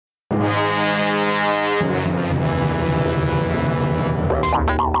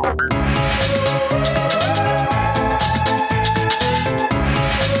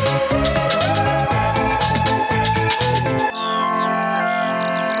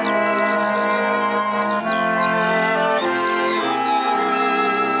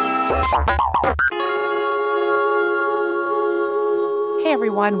Hey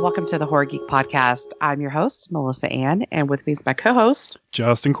everyone, welcome to the Horror Geek Podcast. I'm your host, Melissa Ann, and with me is my co-host,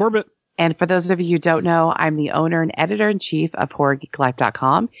 Justin Corbett. And for those of you who don't know, I'm the owner and editor-in-chief of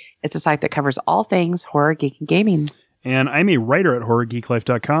HorrorGeekLife.com. It's a site that covers all things horror, geek, and gaming. And I'm a writer at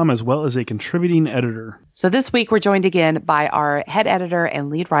HorrorGeekLife.com as well as a contributing editor. So this week we're joined again by our head editor and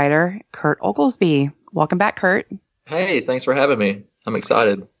lead writer, Kurt Oglesby. Welcome back, Kurt. Hey, thanks for having me. I'm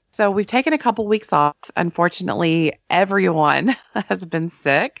excited. So we've taken a couple weeks off. Unfortunately, everyone has been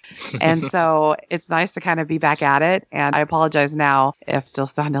sick. And so it's nice to kind of be back at it. And I apologize now if still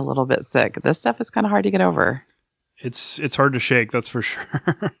sound a little bit sick. This stuff is kind of hard to get over. It's hard to shake, that's for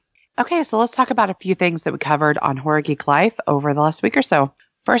sure. Okay, so let's talk about a few things that we covered on Horror Geek Life over the last week or so.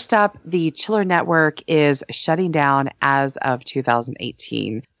 First up, the Chiller Network is shutting down as of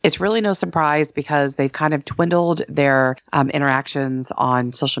 2018. It's really no surprise because they've kind of dwindled their interactions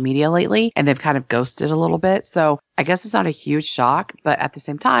on social media lately, and they've kind of ghosted a little bit. So I guess it's not a huge shock, but at the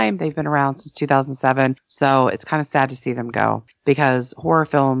same time, they've been around since 2007. So it's kind of sad to see them go because horror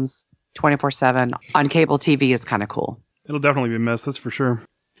films 24/7 on cable TV is kind of cool. It'll definitely be missed, that's for sure.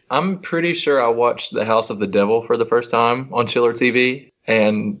 I'm pretty sure I watched The House of the Devil for the first time on Chiller TV,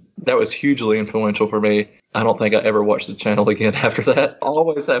 and that was hugely influential for me. I don't think I ever watched the channel again after that. I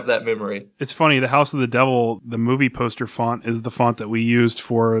always have that memory. It's funny, The House of the Devil, the movie poster font, is the font that we used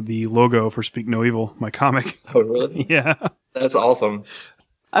for the logo for Speak No Evil, my comic. Oh, really? Yeah. That's awesome.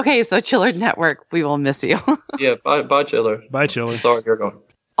 Okay, so Chiller Network, we will miss you. Yeah, bye, Chiller. Bye, Chiller. Sorry, you're gone.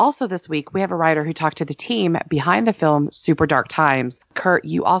 Also this week, we have a writer who talked to the team behind the film Super Dark Times. Kurt,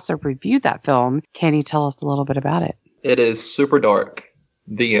 you also reviewed that film. Can you tell us a little bit about it? It is super dark.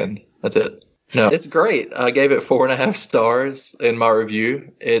 The end. That's it. No, it's great. I gave it 4.5 stars in my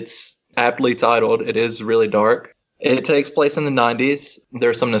review. It's aptly titled. It is really dark. It takes place in the 90s.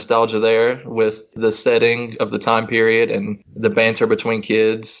 There's some nostalgia there with the setting of the time period and the banter between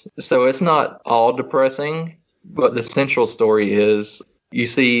kids. So it's not all depressing, but the central story is you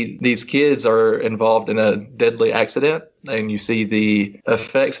see these kids are involved in a deadly accident, and you see the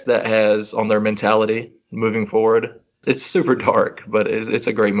effect that has on their mentality moving forward. It's super dark, but it's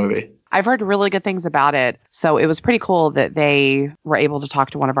a great movie. I've heard really good things about it. So it was pretty cool that they were able to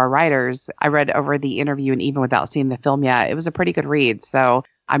talk to one of our writers. I read over the interview, and even without seeing the film yet, it was a pretty good read. So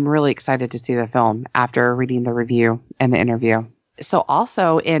I'm really excited to see the film after reading the review and the interview. So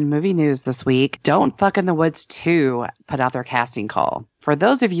also in movie news this week, Don't Fuck in the Woods 2 put out their casting call. For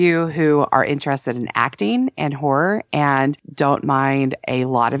those of you who are interested in acting and horror and don't mind a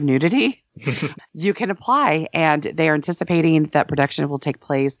lot of nudity, you can apply. And they are anticipating that production will take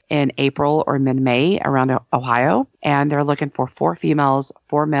place in April or mid-May around Ohio. And they're looking for 4 females,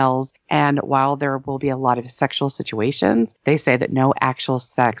 4 males. And while there will be a lot of sexual situations, they say that no actual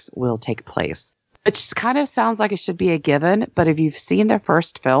sex will take place. Which kind of sounds like it should be a given, but if you've seen their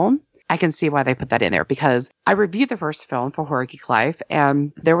first film, I can see why they put that in there because I reviewed the first film for Horror Geek Life,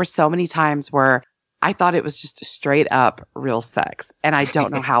 and there were so many times where I thought it was just straight up real sex, and I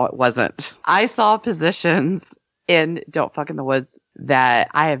don't know how it wasn't. I saw positions in Don't Fuck in the Woods that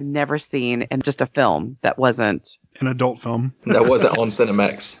I have never seen in just a film that wasn't an adult film. That wasn't on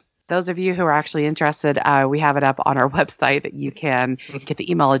Cinemax. Those of you who are actually interested, we have it up on our website that you can get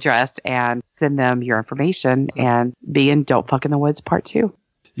the email address and send them your information and be in Don't Fuck in the Woods Part 2.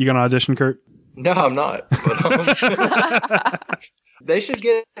 You gonna audition, Kurt? No, I'm not. But, they should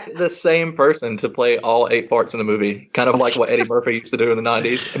get the same person to play all 8 parts in the movie, kind of like what Eddie Murphy used to do in the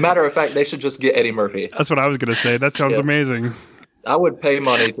 90s. Matter of fact, they should just get Eddie Murphy. That's what I was going to say. That sounds amazing. I would pay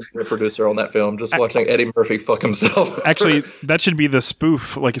money to be a producer on that film, just watching Eddie Murphy fuck himself. Actually, that should be the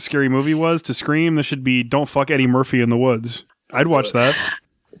spoof, like a Scary Movie was to Scream. This should be Don't Fuck Eddie Murphy in the Woods. I'd watch that.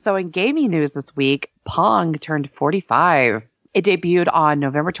 So in gaming news this week, Pong turned 45. It debuted on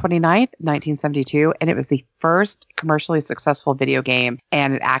November 29th, 1972, and it was the first commercially successful video game,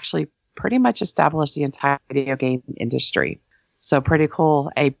 and it actually pretty much established the entire video game industry. So pretty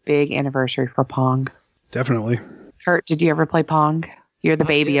cool. A big anniversary for Pong. Definitely. Kurt, did you ever play Pong? You're the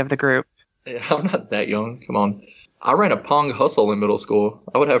baby of the group. I'm not that young. Come on. I ran a Pong hustle in middle school.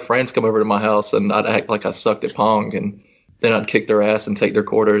 I would have friends come over to my house, and I'd act like I sucked at Pong, and then I'd kick their ass and take their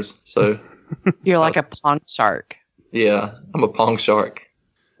quarters. So you're like a Pong shark. Yeah, I'm a Pong shark.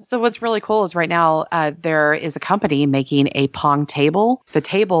 So what's really cool is right now there is a company making a Pong table. The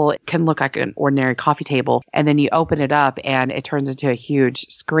table can look like an ordinary coffee table, and then you open it up and it turns into a huge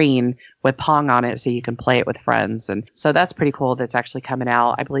screen with Pong on it so you can play it with friends. And so that's pretty cool. That's actually coming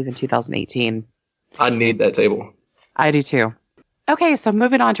out, I believe, in 2018. I need that table. I do too. Okay, so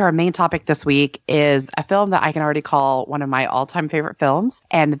moving on to our main topic this week is a film that I can already call one of my all-time favorite films,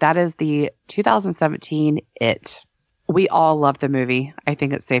 and that is the 2017 It. We all love the movie, I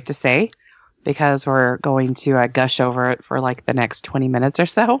think it's safe to say, because we're going to gush over it for like the next 20 minutes or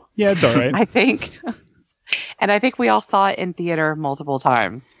so. Yeah, it's all right. I think. And I think we all saw it in theater multiple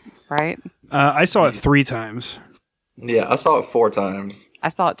times, right? I saw it 3 times. Yeah, I saw it 4 times. I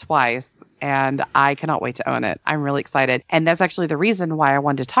saw it twice, and I cannot wait to own it. I'm really excited. And that's actually the reason why I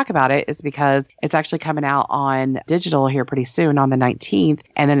wanted to talk about it, is because it's actually coming out on digital here pretty soon on the 19th,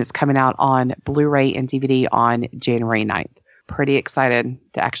 and then it's coming out on Blu-ray and DVD on January 9th. Pretty excited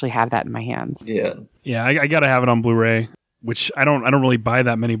to actually have that in my hands. Yeah. Yeah, I got to have it on Blu-ray, which I don't really buy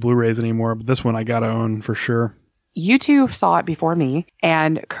that many Blu-rays anymore, but this one I got to own for sure. You two saw it before me,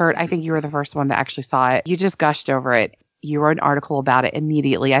 and Kurt, I think you were the first one that actually saw it. You just gushed over it. You wrote an article about it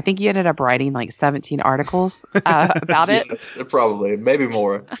immediately. I think you ended up writing like 17 articles about it. Yeah, probably. Maybe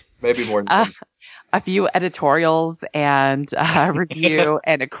more. Maybe more than a few editorials and a review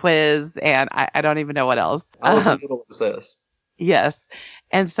and a quiz, and I don't even know what else. I was a little obsessed. Yes.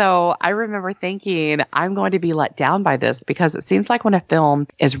 And so I remember thinking, I'm going to be let down by this, because it seems like when a film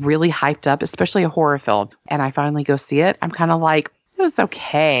is really hyped up, especially a horror film, and I finally go see it, I'm kind of like, it was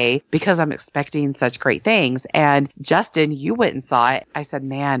okay, because I'm expecting such great things. And Justin, you went and saw it. I said,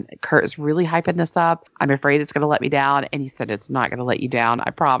 man, Kurt is really hyping this up. I'm afraid it's going to let me down. And he said, it's not going to let you down. I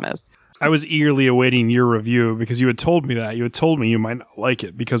promise. I was eagerly awaiting your review because you had told me that. You had told me you might not like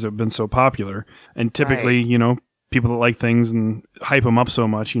it because it had been so popular. And typically, Right. you know, people that like things and hype them up so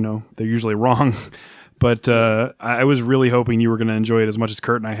much, you know, they're usually wrong. But I was really hoping you were going to enjoy it as much as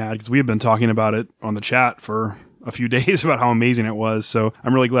Kurt and I had, because we had been talking about it on the chat for a few days about how amazing it was. So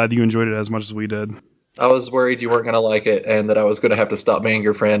I'm really glad that you enjoyed it as much as we did. I was worried you weren't going to like it and that I was going to have to stop being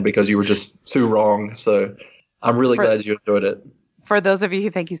your friend because you were just too wrong. So I'm really glad you enjoyed it. For those of you who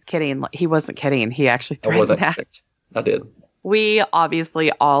think he's kidding, he wasn't kidding. He actually threatened that. I did. We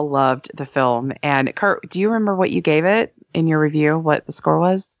obviously all loved the film. And Kurt, do you remember what you gave it in your review, what the score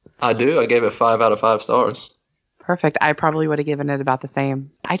was? I do. I gave it 5 out of 5 stars. Perfect. I probably would have given it about the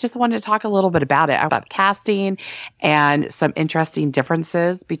same. I just wanted to talk a little bit about it, about the casting and some interesting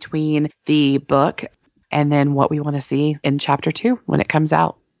differences between the book and then what we want to see in chapter 2 when it comes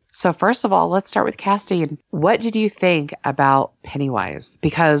out. So first of all, let's start with casting. What did you think about Pennywise?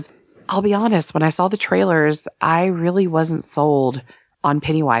 Because I'll be honest, when I saw the trailers, I really wasn't sold on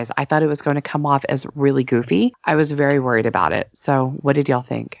Pennywise. I thought it was going to come off as really goofy. I was very worried about it. So what did y'all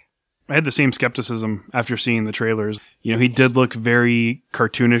think? I had the same skepticism after seeing the trailers. You know, he did look very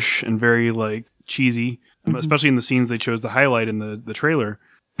cartoonish and very like cheesy, especially in the scenes they chose to highlight in the trailer.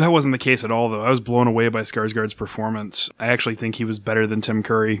 That wasn't the case at all, though. I was blown away by Skarsgård's performance. I actually think he was better than Tim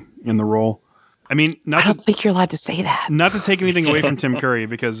Curry in the role. I mean, I don't think you're allowed to say that. Not to take anything away from Tim Curry,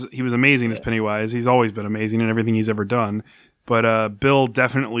 because he was amazing as Pennywise. He's always been amazing in everything he's ever done. But Bill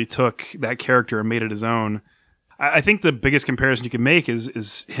definitely took that character and made it his own. I think the biggest comparison you can make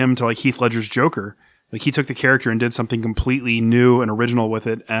is him to like Heath Ledger's Joker. Like, he took the character and did something completely new and original with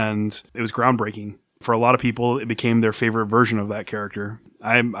it, and it was groundbreaking. For a lot of people, it became their favorite version of that character.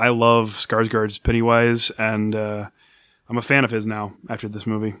 I love Skarsgård's Pennywise, and I'm a fan of his now after this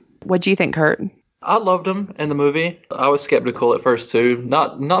movie. What do you think, Kurt? I loved him in the movie. I was skeptical at first too.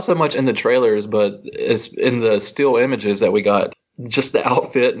 Not so much in the trailers, but it's in the still images that we got. Just the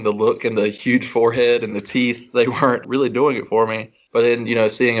outfit and the look and the huge forehead and the teeth, they weren't really doing it for me. But then, you know,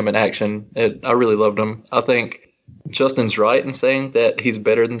 seeing him in action, I really loved him. I think Justin's right in saying that he's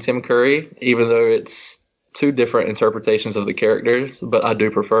better than Tim Curry, even though it's two different interpretations of the characters. But I do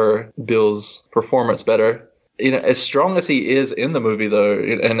prefer Bill's performance better. You know, as strong as he is in the movie, though,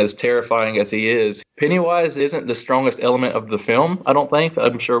 and as terrifying as he is, Pennywise isn't the strongest element of the film, I don't think.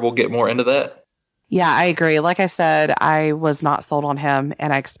 I'm sure we'll get more into that. Yeah, I agree. Like I said, I was not sold on him,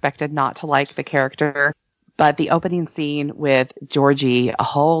 and I expected not to like the character. But the opening scene with Georgie,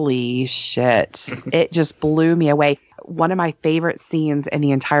 holy shit, it just blew me away. One of my favorite scenes in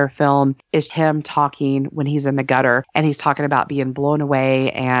the entire film is him talking when he's in the gutter, and he's talking about being blown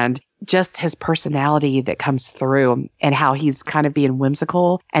away and just his personality that comes through and how he's kind of being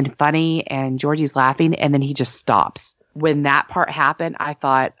whimsical and funny, and Georgie's laughing, and then he just stops. When that part happened, I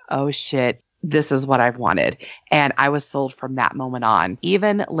thought, oh shit, this is what I've wanted. And I was sold from that moment on.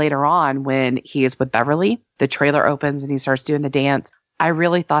 Even later on, when he is with Beverly, the trailer opens and he starts doing the dance. I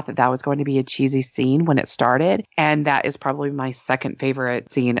really thought that was going to be a cheesy scene when it started. And that is probably my second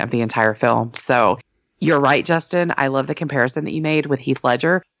favorite scene of the entire film. So You're right, Justin. I love the comparison that you made with Heath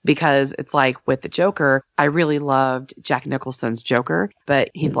Ledger because it's like with the Joker, I really loved Jack Nicholson's Joker,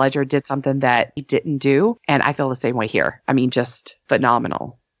 but Heath Ledger did something that he didn't do. And I feel the same way here. I mean, just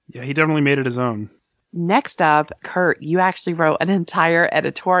phenomenal. Yeah, he definitely made it his own. Next up, Kurt, you actually wrote an entire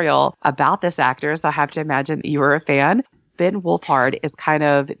editorial about this actor. So I have to imagine that you were a fan. Ben Wolfhard is kind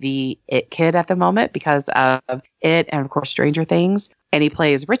of the it kid at the moment because of it and, of course, Stranger Things. And he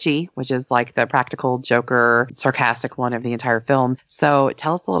plays Richie, which is like the practical Joker, sarcastic one of the entire film. So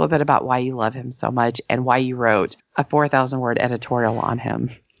tell us a little bit about why you love him so much and why you wrote a 4,000-word editorial on him.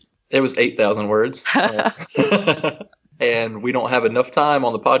 It was 8,000 words. And we don't have enough time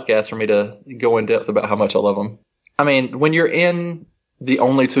on the podcast for me to go in depth about how much I love him. I mean, when you're in the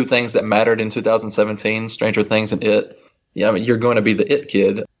only two things that mattered in 2017, Stranger Things and It, yeah, I mean, you're going to be the it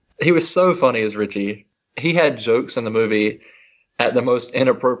kid. He was so funny as Richie. He had jokes in the movie at the most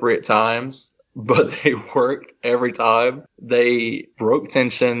inappropriate times, but they worked every time. They broke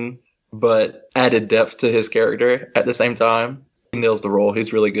tension, but added depth to his character at the same time. He nails the role.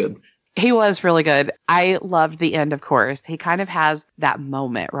 He's really good. He was really good. I loved the end, of course. He kind of has that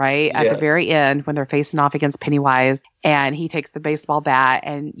moment, right? At the very end when they're facing off against Pennywise and he takes the baseball bat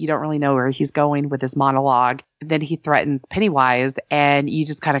and you don't really know where he's going with his monologue. Then he threatens Pennywise and you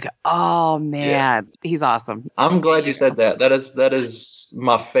just kind of go, oh, man, he's awesome. I'm glad you said that. That is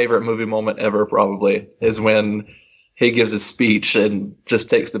my favorite movie moment ever, probably, is when he gives his speech and just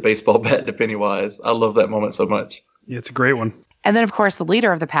takes the baseball bat to Pennywise. I love that moment so much. Yeah, it's a great one. And then, of course, the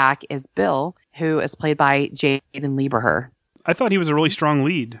leader of the pack is Bill, who is played by Jaden Lieberher. I thought he was a really strong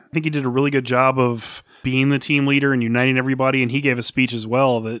lead. I think he did a really good job of being the team leader and uniting everybody, and he gave a speech as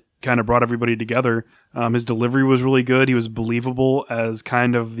well that kind of brought everybody together. His delivery was really good. He was believable as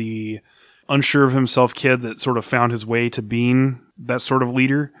kind of the unsure of himself kid that sort of found his way to being that sort of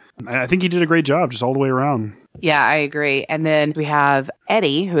leader. I think he did a great job just all the way around. Yeah, I agree. And then we have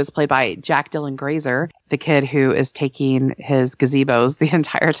Eddie, who is played by Jack Dylan Grazer, the kid who is taking his gazebos the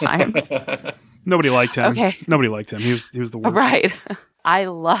entire time. Nobody liked him. Okay. Nobody liked him. He was the worst. Right. I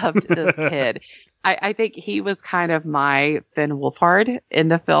loved this kid. I think he was kind of my Finn Wolfhard in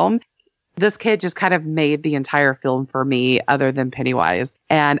the film. This kid just kind of made the entire film for me other than Pennywise.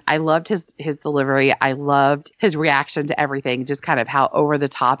 And I loved his delivery. I loved his reaction to everything, just kind of how over the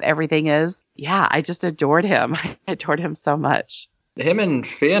top everything is. Yeah, I just adored him. I adored him so much. Him and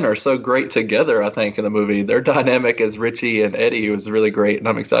Finn are so great together, I think, in the movie. Their dynamic as Richie and Eddie was really great. And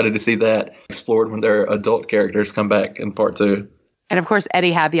I'm excited to see that explored when their adult characters come back in part 2. And of course,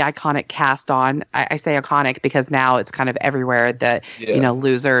 Eddie had the iconic cast on. I say iconic because now it's kind of everywhere that,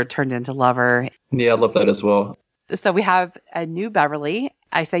 loser turned into lover. Yeah, I love that as well. So we have a new Beverly.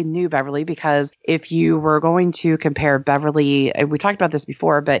 I say new Beverly because if you were going to compare Beverly, we talked about this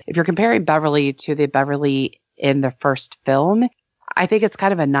before, but if you're comparing Beverly to the Beverly in the first film, I think it's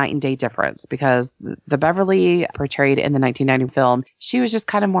kind of a night and day difference because the Beverly portrayed in the 1990 film, she was just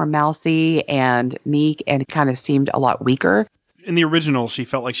kind of more mousy and meek and kind of seemed a lot weaker. In the original, she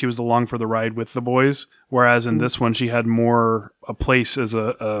felt like she was along for the ride with the boys, whereas in this one, she had more a place as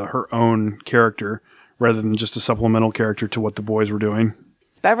her own character rather than just a supplemental character to what the boys were doing.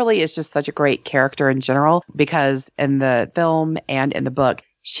 Beverly is just such a great character in general because in the film and in the book,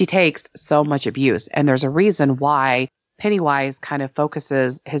 she takes so much abuse. And there's a reason why Pennywise kind of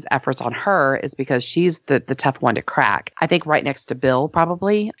focuses his efforts on her is because she's the tough one to crack. I think right next to Bill,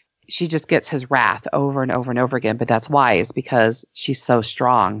 probably. She just gets his wrath over and over and over again. But that's why, is because she's so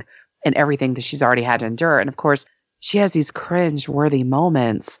strong in everything that she's already had to endure. And of course, she has these cringe-worthy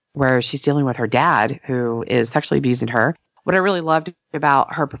moments where she's dealing with her dad, who is sexually abusing her. What I really loved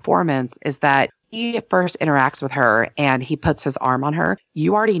about her performance is that he first interacts with her and he puts his arm on her.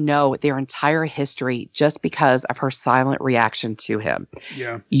 You already know their entire history just because of her silent reaction to him.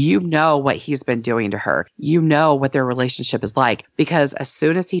 Yeah. You know what he's been doing to her. You know what their relationship is like because as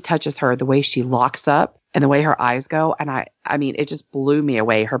soon as he touches her, the way she locks up and the way her eyes go, and I mean, it just blew me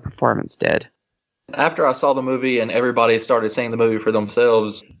away. Her performance did. After I saw the movie and everybody started seeing the movie for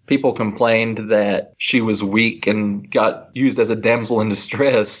themselves, people complained that she was weak and got used as a damsel in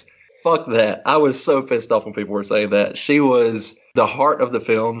distress. Fuck that. I was so pissed off when people were saying that. She was the heart of the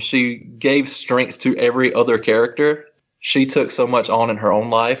film. She gave strength to every other character. She took so much on in her own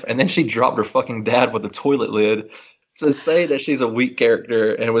life. And then she dropped her fucking dad with a toilet lid. To say that she's a weak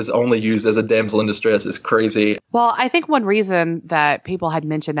character and was only used as a damsel in distress is crazy. Well, I think one reason that people had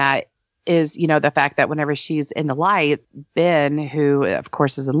mentioned that is, the fact that whenever she's in the lights, Ben, who of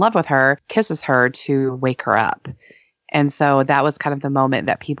course is in love with her, kisses her to wake her up. And so that was kind of the moment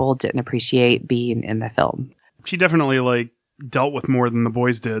that people didn't appreciate being in the film. She definitely dealt with more than the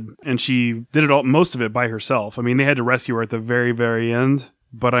boys did. And she did most of it by herself. I mean, they had to rescue her at the very, very end.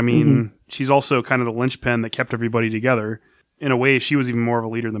 But I mean, she's also kind of the linchpin that kept everybody together. In a way, she was even more of a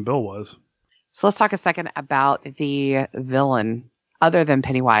leader than Bill was. So let's talk a second about the villain, other than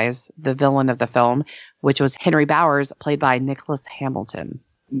Pennywise, the villain of the film, which was Henry Bowers, played by Nicholas Hamilton.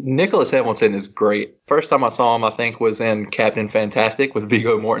 Nicholas Hamilton is great. First time I saw him, I think, was in Captain Fantastic with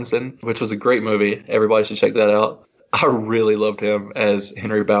Viggo Mortensen, which was a great movie. Everybody should check that out. I really loved him as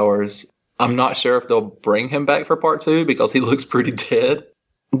Henry Bowers. I'm not sure if they'll bring him back for part 2 because he looks pretty dead.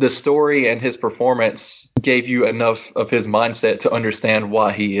 The story and his performance gave you enough of his mindset to understand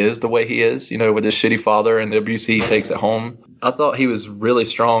why he is the way he is, with his shitty father and the abuse he takes at home. I thought he was really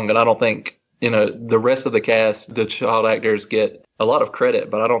strong, and I don't think, the rest of the cast, the child actors, get a lot of credit,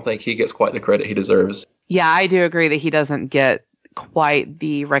 but I don't think he gets quite the credit he deserves. Yeah, I do agree that he doesn't get quite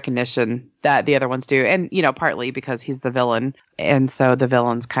the recognition that the other ones do. And, partly because he's the villain. And so the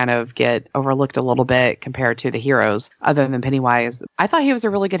villains kind of get overlooked a little bit compared to the heroes, other than Pennywise. I thought he was a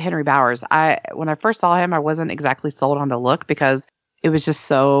really good Henry Bowers. When I first saw him, I wasn't exactly sold on the look because it was just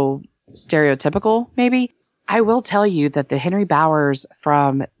so stereotypical, maybe. I will tell you that the Henry Bowers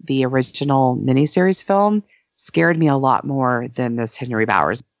from the original miniseries film scared me a lot more than this Henry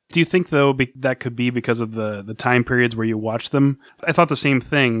Bowers. Do you think, though, that could be because of the time periods where you watched them? I thought the same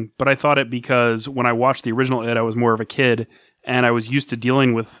thing, but I thought it because when I watched the original It, I was more of a kid, and I was used to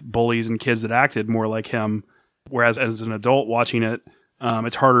dealing with bullies and kids that acted more like him, whereas as an adult watching it,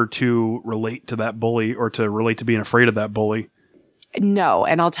 it's harder to relate to that bully or to relate to being afraid of that bully. No,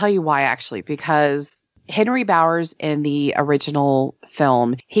 and I'll tell you why, actually, because Henry Bowers in the original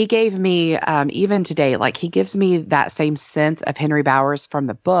film, he gave me, even today, he gives me that same sense of Henry Bowers from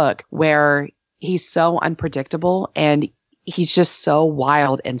the book where he's so unpredictable and he's just so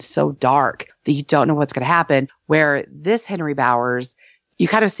wild and so dark that you don't know what's going to happen. Where this Henry Bowers, you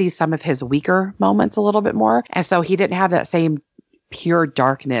kind of see some of his weaker moments a little bit more. And so he didn't have that same pure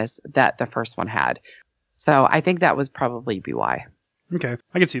darkness that the first one had. So I think that was probably be why. Okay,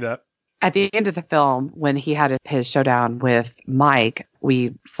 I can see that. At the end of the film, when he had his showdown with Mike,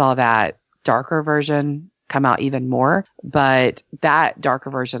 we saw that darker version come out even more. But that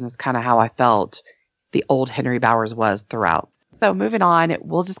darker version is kind of how I felt the old Henry Bowers was throughout. So moving on,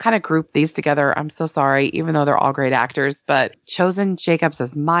 we'll just kind of group these together. I'm so sorry, even though they're all great actors, but Chosen Jacobs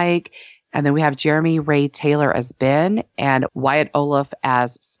as Mike, and then we have Jeremy Ray Taylor as Ben, and Wyatt Olaf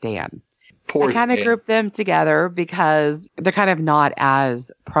as Stan. I kind of grouped them together because they're kind of not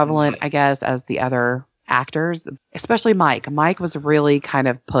as prevalent, I guess, as the other actors, especially Mike. Mike was really kind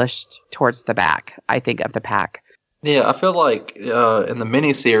of pushed towards the back, I think, of the pack. Yeah, I feel like in the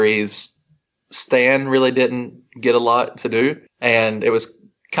miniseries, Stan really didn't get a lot to do. And it was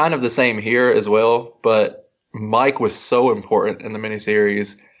kind of the same here as well. But Mike was so important in the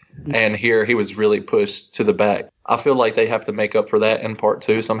miniseries. And here he was really pushed to the back. I feel like they have to make up for that in part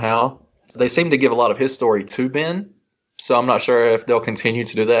 2 somehow. They seem to give a lot of his story to Ben, so I'm not sure if they'll continue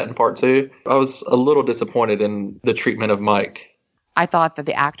to do that in part 2. I was a little disappointed in the treatment of Mike. I thought that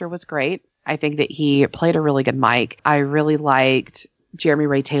the actor was great. I think that he played a really good Mike. I really liked Jeremy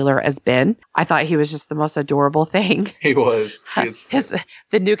Ray Taylor as Ben. I thought he was just the most adorable thing. He was.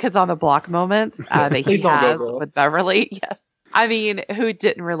 The New Kids on the Block moments that he has with Beverly. Yes. I mean, who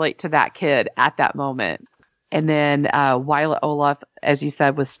didn't relate to that kid at that moment? And then Wyatt Olaf, as you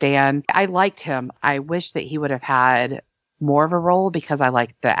said, with Stan. I liked him. I wish that he would have had more of a role because I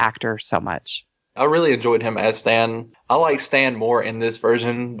liked the actor so much. I really enjoyed him as Stan. I like Stan more in this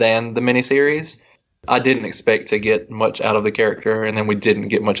version than the miniseries. I didn't expect to get much out of the character, and then we didn't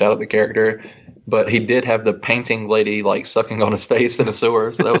get much out of the character. But he did have the painting lady sucking on his face in a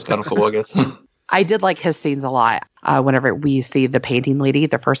sewer, so that was kind of cool, I guess. I did like his scenes a lot. Whenever we see the painting lady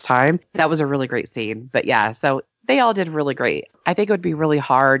the first time, that was a really great scene. But yeah, so they all did really great. I think it would be really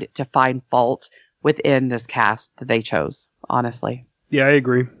hard to find fault within this cast that they chose, honestly. Yeah, I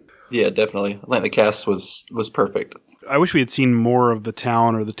agree. Yeah, definitely. I think the cast was perfect. I wish we had seen more of the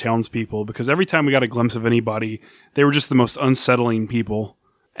town or the townspeople, because every time we got a glimpse of anybody, they were just the most unsettling people.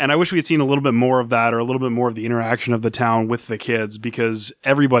 And I wish we had seen a little bit more of that, or a little bit more of the interaction of the town with the kids, because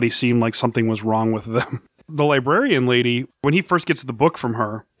everybody seemed like something was wrong with them. The librarian lady, when he first gets the book from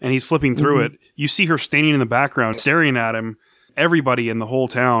her and he's flipping through it, you see her standing in the background staring at him. Everybody in the whole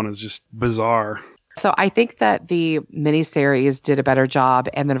town is just bizarre. So I think that the miniseries did a better job.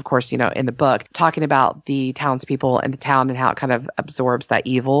 And then, of course, in the book, talking about the townspeople and the town and how it kind of absorbs that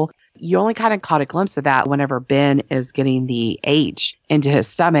evil. You only kind of caught a glimpse of that whenever Ben is getting the H into his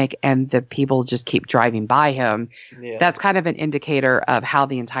stomach and the people just keep driving by him. Yeah. That's kind of an indicator of how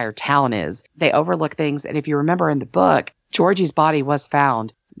the entire town is. They overlook things. And if you remember in the book, Georgie's body was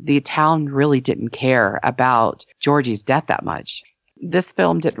found, the town really didn't care about Georgie's death that much. This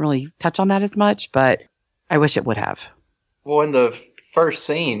film didn't really touch on that as much, but I wish it would have. Well, in the first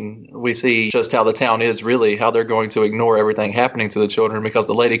scene, we see just how the town is really, how they're going to ignore everything happening to the children because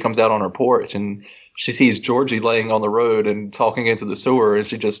the lady comes out on her porch and she sees Georgie laying on the road and talking into the sewer, and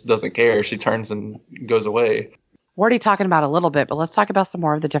she just doesn't care. She turns and goes away. We're already talking about a little bit, but let's talk about some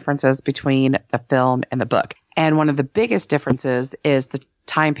more of the differences between the film and the book. And one of the biggest differences is the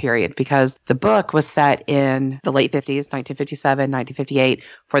time period, because the book was set in the late 50s, 1957, 1958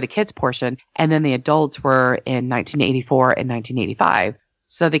 for the kids portion, and then the adults were in 1984 and 1985.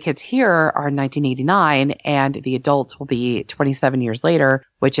 So the kids here are in 1989, and the adults will be 27 years later,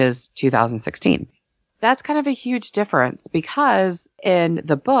 which is 2016. That's kind of a huge difference because in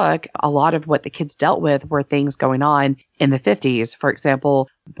the book, a lot of what the kids dealt with were things going on in the 50s. For example,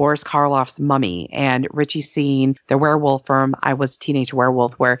 Boris Karloff's Mummy and Richie seeing the werewolf from I Was a Teenage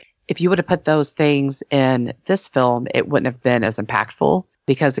Werewolf, where if you would have put those things in this film, it wouldn't have been as impactful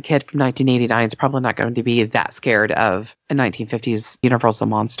because a kid from 1989 is probably not going to be that scared of a 1950s Universal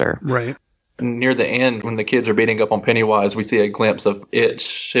monster. Right. Near the end, when the kids are beating up on Pennywise, we see a glimpse of it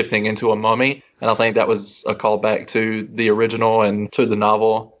shifting into a mummy. And I think that was a callback to the original and to the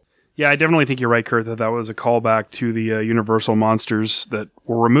novel. Yeah, I definitely think you're right, Kurt, that was a callback to the Universal monsters that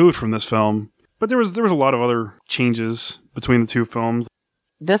were removed from this film. But there was a lot of other changes between the two films.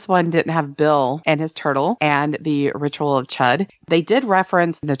 This one didn't have Bill and his turtle and the ritual of Chud. They did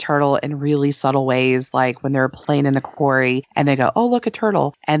reference the turtle in really subtle ways, like when they're playing in the quarry and they go, oh, look, a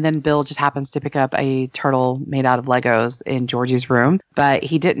turtle. And then Bill just happens to pick up a turtle made out of Legos in Georgie's room. But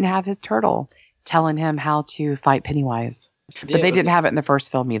he didn't have his turtle telling him how to fight Pennywise. But they didn't have it in the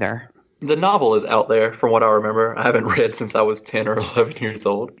first film either. The novel is out there from what I remember. I haven't read since I was 10 or 11 years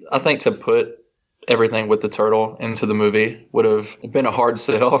old. I think to put everything with the turtle into the movie would have been a hard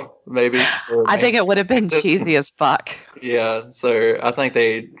sell, maybe. I think it would have been cheesy as fuck. Yeah, so I think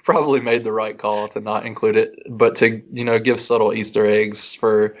they probably made the right call to not include it, but to, give subtle Easter eggs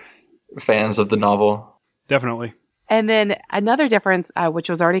for fans of the novel. Definitely. And then another difference, which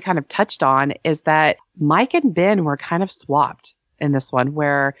was already kind of touched on, is that Mike and Ben were kind of swapped in this one,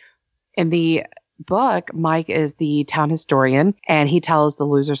 where in the book, Mike is the town historian, and he tells the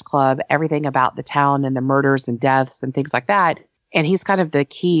Losers Club everything about the town and the murders and deaths and things like that. And he's kind of the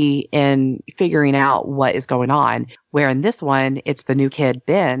key in figuring out what is going on. Where in this one, it's the new kid,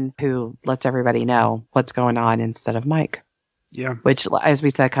 Ben, who lets everybody know what's going on instead of Mike. Yeah. Which, as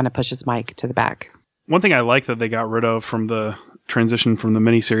we said, kind of pushes Mike to the back. One thing I like that they got rid of from the transition from the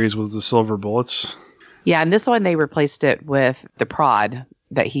miniseries was the silver bullets. Yeah, and this one they replaced it with the prod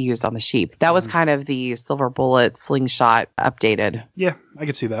that he used on the sheep. That was kind of the silver bullet slingshot updated. Yeah, I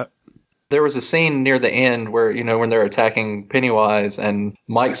could see that. There was a scene near the end where, when they're attacking Pennywise and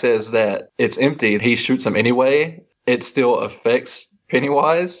Mike says that it's empty. He shoots him anyway. It still affects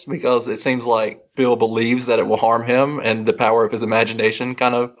Pennywise because it seems like Bill believes that it will harm him, and the power of his imagination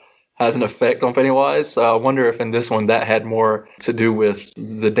kind of has an effect on Pennywise. So I wonder if in this one that had more to do with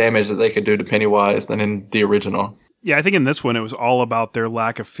the damage that they could do to Pennywise than in the original. Yeah, I think in this one it was all about their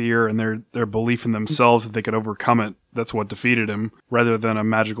lack of fear and their belief in themselves that they could overcome it. That's what defeated him, rather than a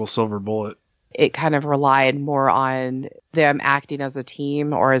magical silver bullet. It kind of relied more on them acting as a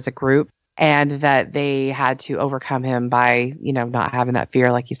team or as a group, and that they had to overcome him by, not having that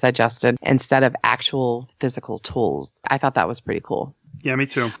fear, like you said, Justin, instead of actual physical tools. I thought that was pretty cool. Yeah, me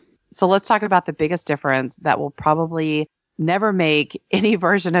too. So let's talk about the biggest difference that will probably never make any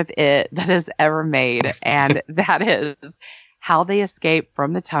version of it that is ever made. And that is how they escape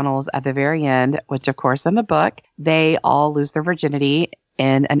from the tunnels at the very end, which of course in the book, they all lose their virginity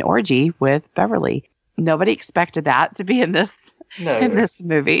in an orgy with Beverly. Nobody expected that to be in this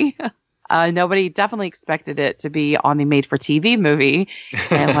movie. Nobody definitely expected it to be on the made for TV movie.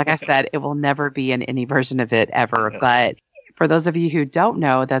 And like I said, it will never be in any version of it ever. But for those of you who don't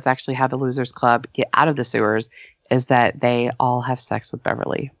know, that's actually how the Losers Club get out of the sewers, is that they all have sex with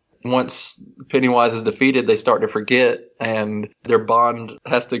Beverly. Once Pennywise is defeated, they start to forget, and their bond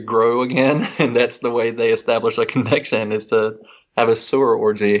has to grow again. And that's the way they establish a connection, is to have a sewer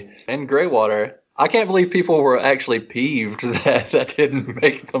orgy in Greywater. I can't believe people were actually peeved that didn't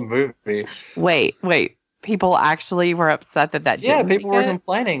make the movie. Wait. People actually were upset that didn't. Yeah, people were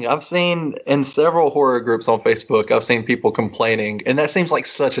complaining. I've seen in several horror groups on Facebook, I've seen people complaining. And that seems like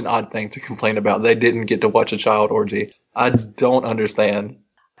such an odd thing to complain about. They didn't get to watch a child orgy. I don't understand.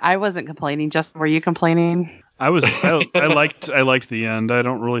 I wasn't complaining. Justin, were you complaining? I liked the end. I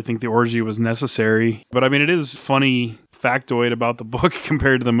don't really think the orgy was necessary. But I mean, it is funny factoid about the book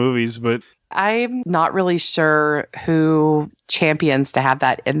compared to the movies. But I'm not really sure who champions to have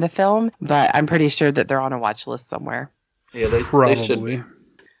that in the film, but I'm pretty sure that they're on a watch list somewhere. Yeah, they should be.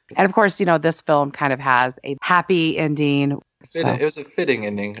 And of course, this film kind of has a happy ending. So. It was a fitting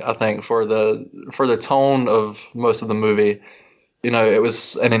ending, I think, for the tone of most of the movie. It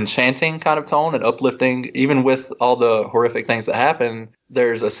was an enchanting kind of tone and uplifting. Even with all the horrific things that happen,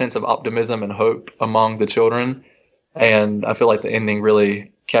 there's a sense of optimism and hope among the children. And I feel like the ending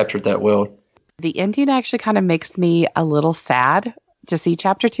really captured that well. The ending actually kind of makes me a little sad to see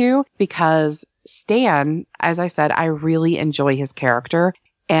chapter 2 because Stan, as I said, I really enjoy his character.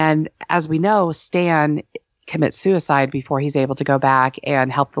 And as we know, Stan commits suicide before he's able to go back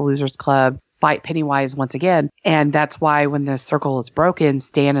and help the Losers Club fight Pennywise once again. And that's why when the circle is broken,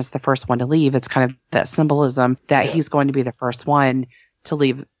 Stan is the first one to leave. It's kind of that symbolism that he's going to be the first one to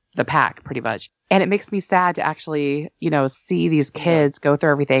leave the pack, pretty much. And it makes me sad to actually, see these kids go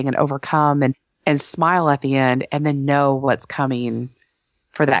through everything and overcome and smile at the end and then know what's coming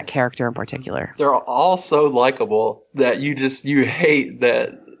for that character in particular. They're all so likable that you hate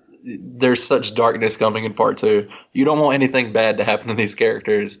that there's such darkness coming in part 2. You don't want anything bad to happen to these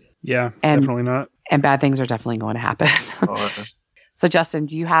characters. Yeah, definitely not. And bad things are definitely going to happen. So, Justin,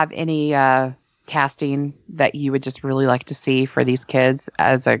 do you have any casting that you would just really like to see for these kids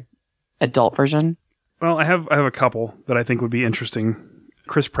as a adult version? Well, I have a couple that I think would be interesting.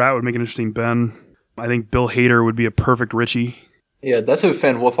 Chris Pratt would make an interesting Ben. I think Bill Hader would be a perfect Richie. Yeah, that's who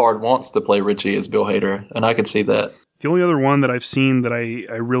Finn Wolfhard wants to play Richie, is Bill Hader, and I could see that. The only other one that I've seen that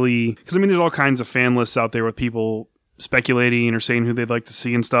I really... Because, there's all kinds of fan lists out there with people speculating or saying who they'd like to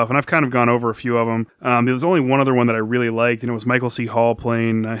see and stuff, and I've kind of gone over a few of them. There's only one other one that I really liked, and it was Michael C. Hall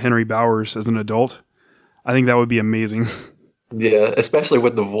playing Henry Bowers as an adult. I think that would be amazing. Yeah, especially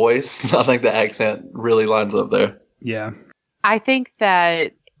with the voice. I think the accent really lines up there. Yeah. I think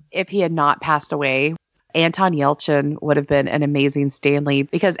that if he had not passed away, Anton Yelchin would have been an amazing Stanley,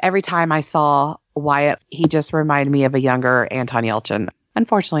 because every time I saw Wyatt, he just reminded me of a younger Anton Yelchin.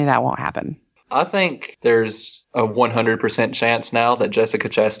 Unfortunately, that won't happen. I think there's a 100% chance now that Jessica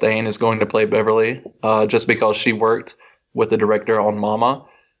Chastain is going to play Beverly, just because she worked with the director on Mama.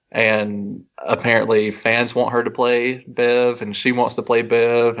 And apparently fans want her to play Bev, and she wants to play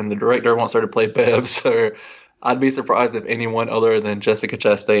Bev, and the director wants her to play Bev. So I'd be surprised if anyone other than Jessica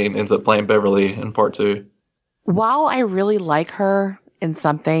Chastain ends up playing Beverly in part 2. While I really like her in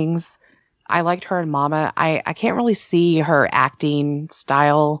some things, I liked her in Mama, I can't really see her acting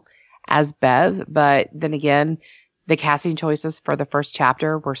style as Bev. But then again, the casting choices for the first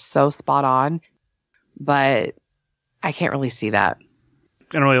chapter were so spot on. But I can't really see that.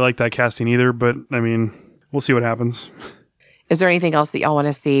 I don't really like that casting either, but we'll see what happens. Is there anything else that y'all want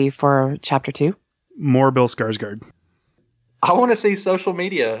to see for chapter 2? More Bill Skarsgård. I want to see social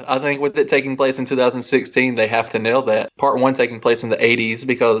media. I think with it taking place in 2016, they have to nail that. Part 1 taking place in the 80s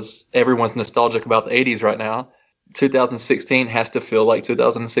because everyone's nostalgic about the 80s right now. 2016 has to feel like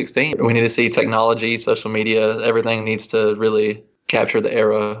 2016. We need to see technology, social media, everything needs to really capture the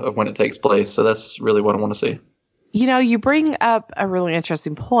era of when it takes place. So that's really what I want to see. You bring up a really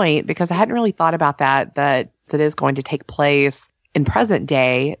interesting point, because I hadn't really thought about that it is going to take place in present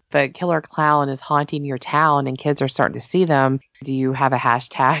day. The killer clown is haunting your town and kids are starting to see them. Do you have a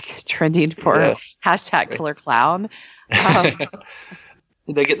hashtag trending for hashtag killer clown?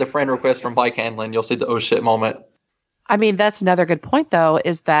 They get the friend request from Mike Hanlon. You'll see the oh shit moment. That's another good point, though,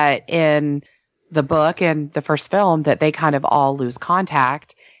 is that in the book and the first film that they kind of all lose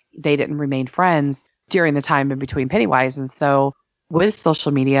contact. They didn't remain friends during the time in between Pennywise. And so with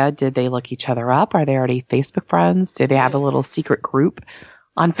social media, did they look each other up? Are they already Facebook friends? Do they have a little secret group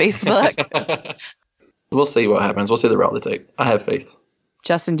on Facebook? We'll see what happens. We'll see the route they take. I have faith.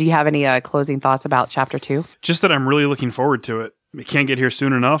 Justin, do you have any closing thoughts about chapter 2? Just that I'm really looking forward to it. It can't get here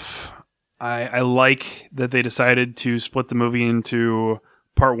soon enough. I like that they decided to split the movie into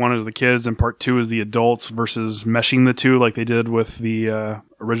part 1 is the kids and part 2 is the adults versus meshing the two like they did with the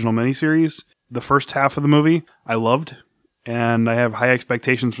original miniseries. The first half of the movie I loved, and I have high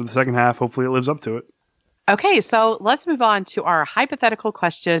expectations for the second half. Hopefully it lives up to it. Okay, so let's move on to our hypothetical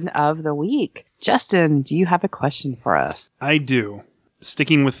question of the week. Justin, do you have a question for us? I do.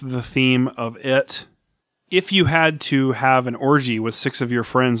 Sticking with the theme of it, if you had to have an orgy with 6 of your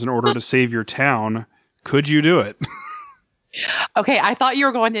friends in order to save your town, could you do it? Okay, I thought you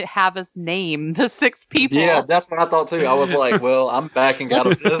were going to have us name the 6 people. Yeah, that's what I thought too. I was like, well, I'm backing out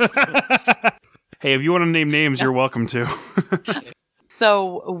of this. Hey, if you want to name names, you're welcome to.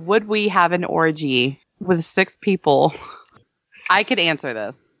 So, would we have an orgy with 6 people? I could answer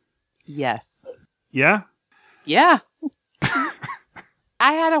this. Yes. Yeah? Yeah.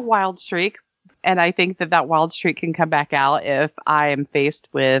 I had a wild streak, and I think that wild streak can come back out if I am faced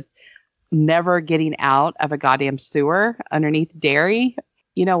with never getting out of a goddamn sewer underneath dairy.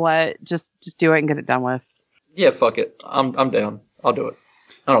 You know what? Just do it and get it done with. Yeah, fuck it. I'm down. I'll do it.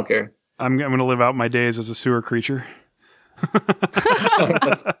 I don't care. I'm going to live out my days as a sewer creature.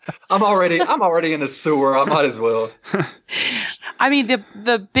 I'm already in a sewer. I might as well. I mean,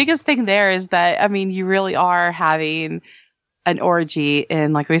 the biggest thing there is that, I mean, you really are having an orgy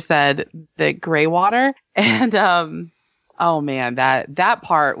in, like we said, the gray water. And, oh man, that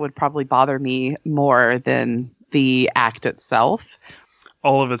part would probably bother me more than the act itself.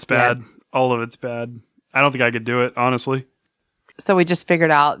 All of it's bad. Yeah. All of it's bad. I don't think I could do it, honestly. So we just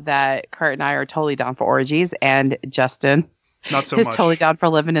figured out that Kurt and I are totally down for orgies, and Justin not so is much. Totally down for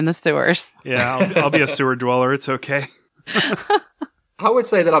living in the sewers. Yeah, I'll be a sewer dweller. It's okay. I would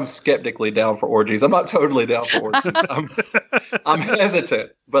say that I'm skeptically down for orgies. I'm not totally down for orgies. I'm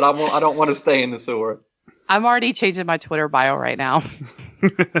hesitant, but I don't want to stay in the sewer. I'm already changing my Twitter bio right now.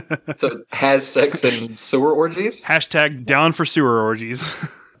 So, has sex in sewer orgies? # down for sewer orgies.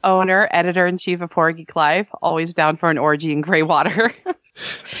 Owner, editor-in-chief of Horror Geek Live, always down for an orgy in gray water.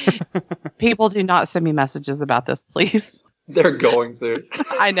 People do not send me messages about this, please. They're going to.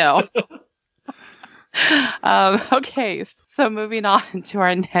 I know. Okay, so moving on to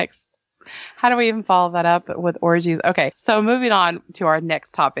our next. How do we even follow that up with orgies? Okay, so moving on to our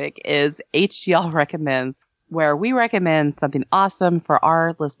next topic is HGL Recommends, where we recommend something awesome for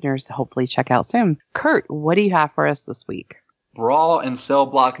our listeners to hopefully check out soon. Kurt, what do you have for us this week? Brawl in Cell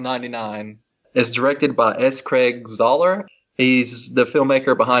Block 99 is directed by S. Craig Zoller. He's the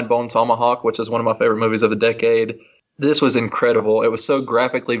filmmaker behind Bone Tomahawk, which is one of my favorite movies of the decade. This was incredible. It was so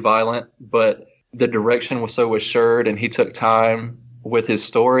graphically violent, but the direction was so assured, and he took time with his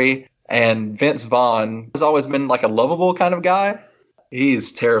story. And Vince Vaughn has always been like a lovable kind of guy.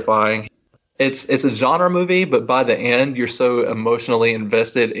 He's terrifying. It's a genre movie, but by the end, you're so emotionally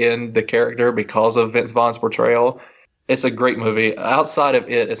invested in the character because of Vince Vaughn's portrayal. It's a great movie. Outside of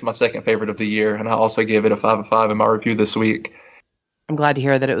it, it's my second favorite of the year, and I also gave it a 5 of 5 in my review this week. I'm glad to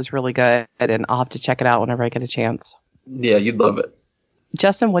hear that it was really good, and I'll have to check it out whenever I get a chance. Yeah, you'd love it.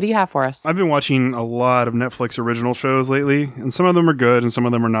 Justin, what do you have for us? I've been watching a lot of Netflix original shows lately, and some of them are good and some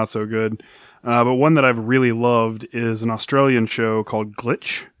of them are not so good. But one that I've really loved is an Australian show called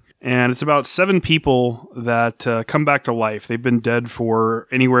Glitch. And it's about 7 people that come back to life. They've been dead for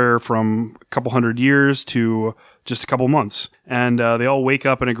anywhere from a couple hundred years to just a couple months. And they all wake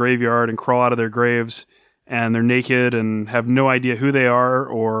up in a graveyard and crawl out of their graves. And they're naked and have no idea who they are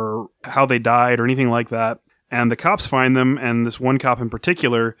or how they died or anything like that. And the cops find them. And this one cop in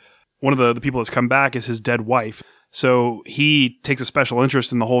particular, one of the people that's come back is his dead wife. So he takes a special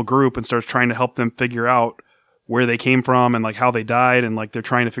interest in the whole group and starts trying to help them figure out where they came from and like how they died, and like they're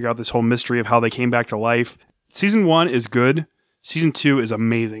trying to figure out this whole mystery of how they came back to life. Season 1 is good. Season 2 is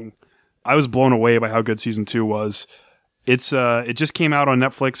amazing. I was blown away by how good season 2 was. It just came out on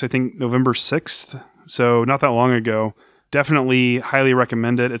Netflix, I think November 6th, so not that long ago. Definitely highly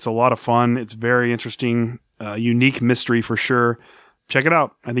recommend it. It's a lot of fun. It's very interesting, unique mystery for sure. Check it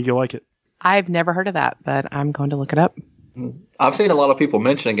out. I think you'll like it. I've never heard of that, but I'm going to look it up. I've seen a lot of people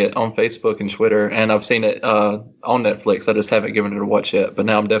mentioning it on Facebook and Twitter, and I've seen it on Netflix. I just haven't given it a watch yet, but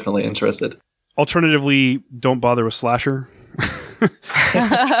now I'm definitely interested. Alternatively, don't bother with Slasher.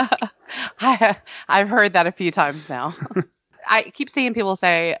 I've heard that a few times now. I keep seeing people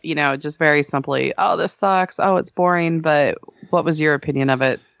say, just very simply, oh, this sucks. Oh, it's boring. But what was your opinion of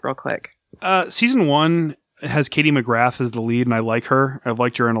it real quick? Season 1 has Katie McGrath as the lead, and I like her. I've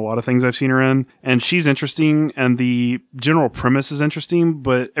liked her in a lot of things I've seen her in, and she's interesting, and the general premise is interesting,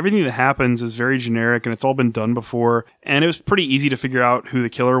 but everything that happens is very generic, and it's all been done before, and it was pretty easy to figure out who the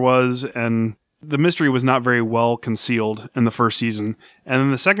killer was, and the mystery was not very well concealed in the first season. And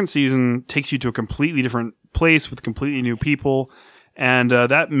then the second season takes you to a completely different place with completely new people, and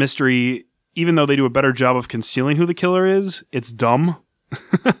that mystery, even though they do a better job of concealing who the killer is, it's dumb.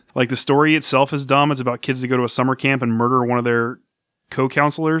 Like, the story itself is dumb. It's about kids that go to a summer camp and murder one of their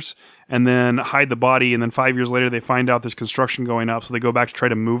co-counselors and then hide the body. And then 5 years later, they find out there's construction going up. So they go back to try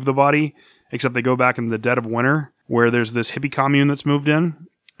to move the body, except they go back in the dead of winter where there's this hippie commune that's moved in,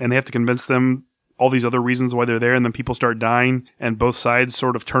 and they have to convince them all these other reasons why they're there. And then people start dying and both sides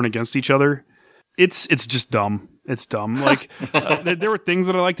sort of turn against each other. It's just dumb. It's dumb. Like, there were things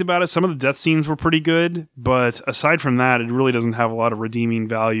that I liked about it. Some of the death scenes were pretty good, but aside from that, it really doesn't have a lot of redeeming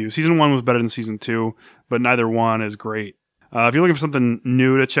value. Season 1 was better than season 2, but neither one is great. If you're looking for something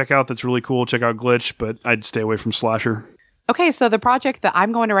new to check out that's really cool, check out Glitch, but I'd stay away from Slasher. Okay, so the project that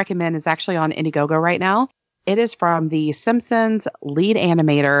I'm going to recommend is actually on Indiegogo right now. It is from The Simpsons lead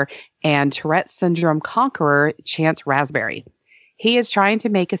animator and Tourette syndrome conqueror, Chance Raspberry. He is trying to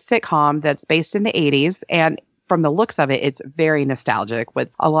make a sitcom that's based in the 80s, and from the looks of it, it's very nostalgic with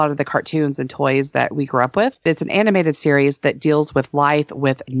a lot of the cartoons and toys that we grew up with. It's an animated series that deals with life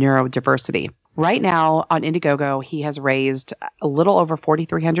with neurodiversity. Right now on Indiegogo, he has raised a little over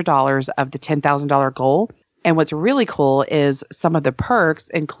 $4,300 of the $10,000 goal. And what's really cool is some of the perks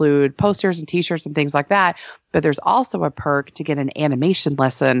include posters and t-shirts and things like that. But there's also a perk to get an animation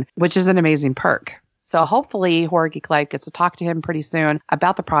lesson, which is an amazing perk. So hopefully Horror Geek Life gets to talk to him pretty soon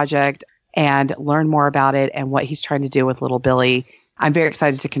about the project and learn more about it and what he's trying to do with little Billy. I'm very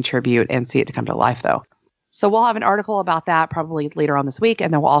excited to contribute and see it to come to life, though. So we'll have an article about that probably later on this week,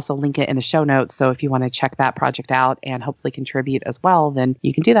 and then we'll also link it in the show notes. So if you want to check that project out and hopefully contribute as well, then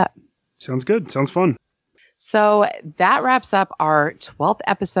you can do that. Sounds good. Sounds fun. So that wraps up our 12th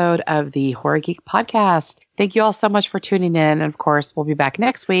episode of the Horror Geek Podcast. Thank you all so much for tuning in. And of course, we'll be back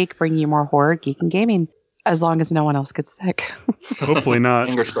next week bringing you more horror, geek, and gaming, as long as no one else gets sick. Hopefully not.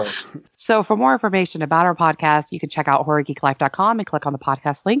 Fingers crossed. So for more information about our podcast, you can check out horrorgeeklife.com and click on the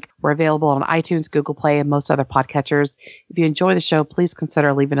podcast link. We're available on iTunes, Google Play, and most other podcatchers. If you enjoy the show, please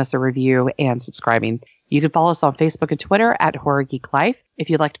consider leaving us a review and subscribing. You can follow us on Facebook and Twitter at Horror Geek Life. If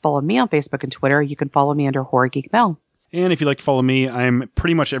you'd like to follow me on Facebook and Twitter, you can follow me under Horror Geek Mel. And if you'd like to follow me, I'm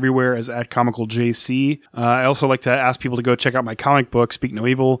pretty much everywhere as @ComicalJC. I also like to ask people to go check out my comic book, Speak No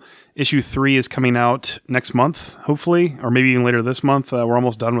Evil. Issue 3 is coming out next month, hopefully, or maybe even later this month. We're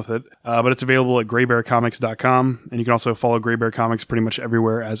almost done with it. But it's available at graybearcomics.com. And you can also follow Gray Bear Comics pretty much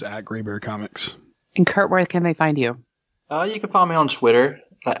everywhere as @GrayBearComics. And Kurt, where can they find you? You can find me on Twitter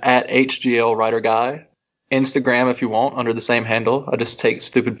at HGLWriterGuy. Instagram if you want, under the same handle. I just take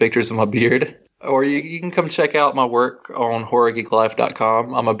stupid pictures of my beard. Or you can come check out my work on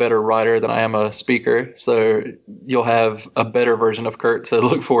horrorgeeklife.com. I'm a better writer than I am a speaker, so you'll have a better version of Kurt to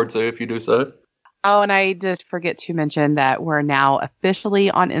look forward to if you do so. Oh, and I did forget to mention that we're now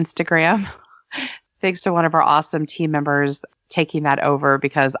officially on Instagram, thanks to one of our awesome team members taking that over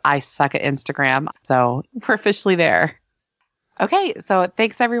because I suck at Instagram. So we're officially there. Okay, so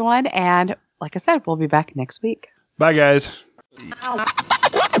thanks everyone, and like I said, we'll be back next week. Bye, guys.